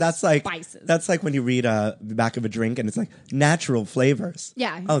specifically what That's like spices. that's like when you read the back of a drink and it's like natural flavors.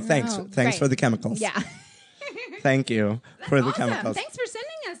 Yeah. Oh, thanks. Oh, Thanks great. for the chemicals. Yeah. Thank you for the Awesome. chemicals. Thanks for sending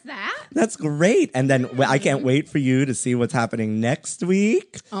us that. That's great. And then I can't wait for you to see what's happening next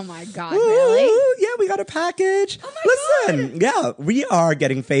week. Oh my God, really? Ooh, yeah, we got a package. Oh my Listen, yeah, we are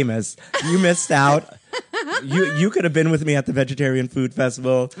getting famous. You missed out. You could have been with me at the Vegetarian Food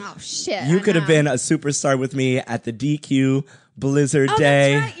Festival. Oh shit. You I could have know. been a superstar with me at the DQ Blizzard Oh,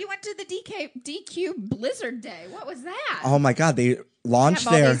 Day. that's right. You went to the DQ Blizzard Day. What was that? Oh my God, they launched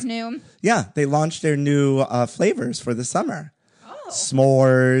Have all their these new. they launched their new flavors for the summer. Oh.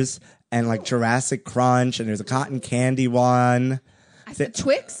 S'mores and like Jurassic Crunch, and there's a cotton candy one. I said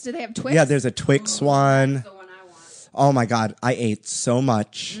Twix. Do they have Twix? Yeah, there's a Twix one. That's the one I want. Oh my God, I ate so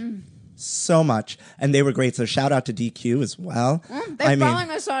much. So much. And they were great. So shout out to DQ as well. They're following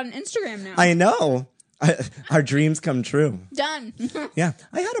us on Instagram now. I know. Our dreams come true. Done. Yeah.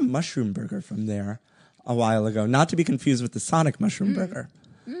 I had a mushroom burger from there a while ago. Not to be confused with the Sonic mushroom burger.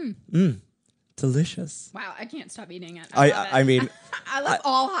 Delicious. Wow, I can't stop eating it. I love it. I mean, I love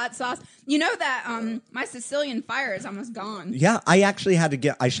all hot sauce. You know that my Sicilian fire is almost gone. yeah, I actually had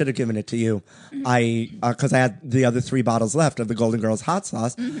to I should have given it to you. Because I had the other 3 bottles left of the Golden Girls hot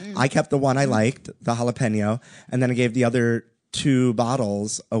sauce. I kept the one I liked, the jalapeno, and then I gave the other 2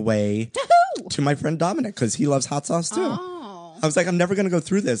 bottles away to my friend Dominic because he loves hot sauce too. Oh, I was like, I'm never going to go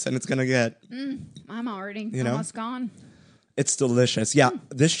through this and it's going to get, I'm already know? almost gone. it's delicious. Yeah.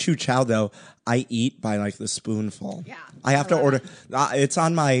 This Chu Chow though, I eat by like the spoonful. Yeah, I have I to love order. It's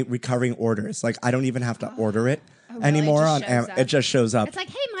on my recurring orders. Like I don't even have to order it really? anymore. It just shows up. It just shows up. It's like,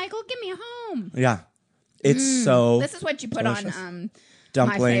 hey, Michael, give me a home. Yeah. It's so This is what you put delicious. on my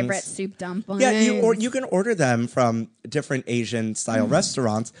Dumplings. favorite soup dumplings. Yeah, you can order them from different Asian style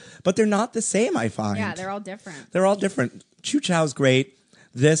restaurants, but they're not the same, I find. Yeah, they're all different. They're all different. Chu Chow's great.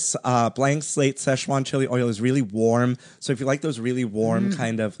 This Blank Slate Szechuan chili oil is really warm. So if you like those really warm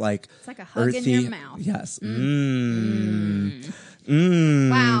kind of like It's like a hug earthy, in your mouth. yes.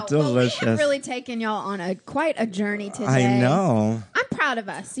 Wow, delicious. well, we have really taken y'all on quite a journey today. I know. I'm proud of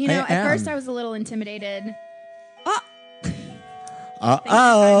us. You know, I at first am. I was a little intimidated.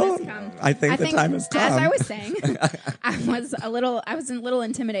 Uh-oh. Time has come. I think the time has come. As I was saying, I was a little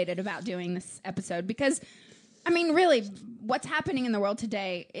intimidated about doing this episode because, I mean, really, what's happening in the world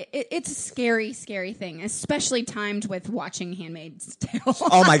today, it's a scary, scary thing, especially timed with watching Handmaid's Tale.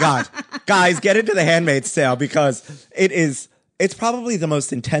 Oh my God. Guys, get into The Handmaid's Tale because it's probably the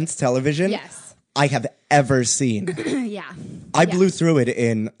most intense television Yes. I have ever seen. Yeah. I blew through it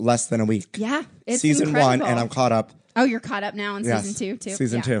in less than a week. Yeah. It's Season incredible. 1, and I'm caught up. Oh, you're caught up now in Yes. season 2 too.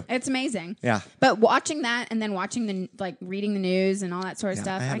 Season Yeah. 2. It's amazing. Yeah. But watching that and then watching reading the news and all that sort of Yeah,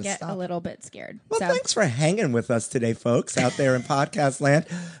 stuff, I had I to get stop. a little bit scared. Well, so thanks for hanging with us today, folks, out there in podcast land,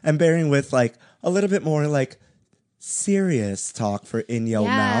 and bearing with like a little bit more like serious talk for In Yo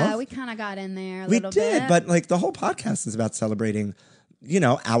yeah, Mouth. we kind of got in there a We little did, bit. but like the whole podcast is about celebrating,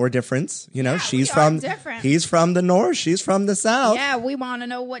 our difference. Yeah, she's we are from, different. he's from the north, she's from the south. yeah, we want to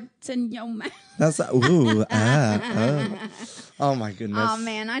know what's in your mouth. That's oh my goodness. Oh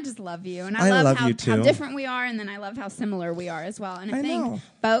man, I just love you, and I I love how, you, too. how different we are, and then I love how similar we are as well. And I think, know.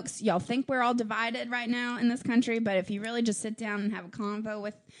 folks, y'all think we're all divided right now in this country, but if you really just sit down and have a convo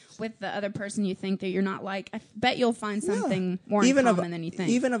with the other person you think that you're not like, I bet you'll find something more in common than you think.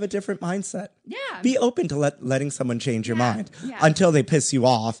 Even of a different mindset. Yeah. Be open to letting someone change your mind yeah. until they piss you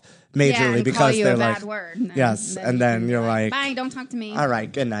off. majorly and because call you they're a like, bad word. yes, and then you're like, bye, don't talk to me. all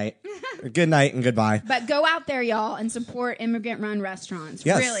right, good night. Good night and goodbye. But go out there, y'all, and support immigrant-run restaurants.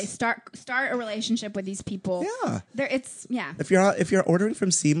 Yes. Really, start a relationship with these people. Yeah. Yeah. If you're ordering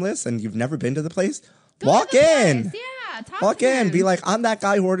from Seamless and you've never been to the place, Go walk to the in. place. Yeah, talk Walk to in. them. Be like, I'm that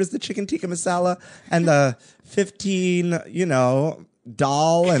guy who orders the chicken tikka masala and the 15,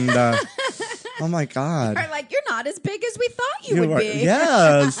 doll and oh my God. Or like, you're not as big as we thought you would be.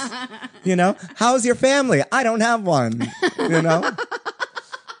 Yes. How's your family? I don't have one.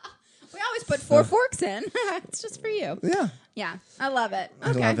 We always put 4 forks in. It's just for you. Yeah. Yeah, I love it. I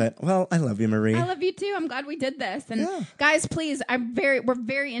Okay. love it. Well, I love you, Marie. I love you too. I'm glad we did this. And Yeah. guys, please, we're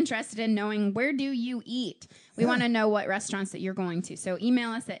very interested in knowing, where do you eat? We want to know what restaurants that you're going to. So email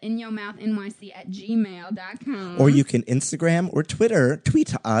us at inyourmouthnyc@gmail.com. Or you can Instagram or tweet us.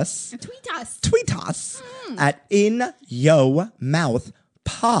 Tweet us. At In Yo Mouth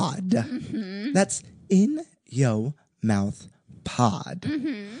Pod. That's In Yo Mouth Pod.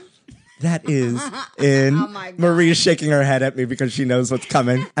 That is in. Oh my God. Marie's shaking her head at me because she knows what's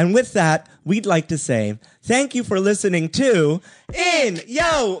coming. And with that, we'd like to say thank you for listening to In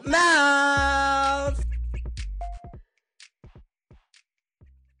Yo Mouth.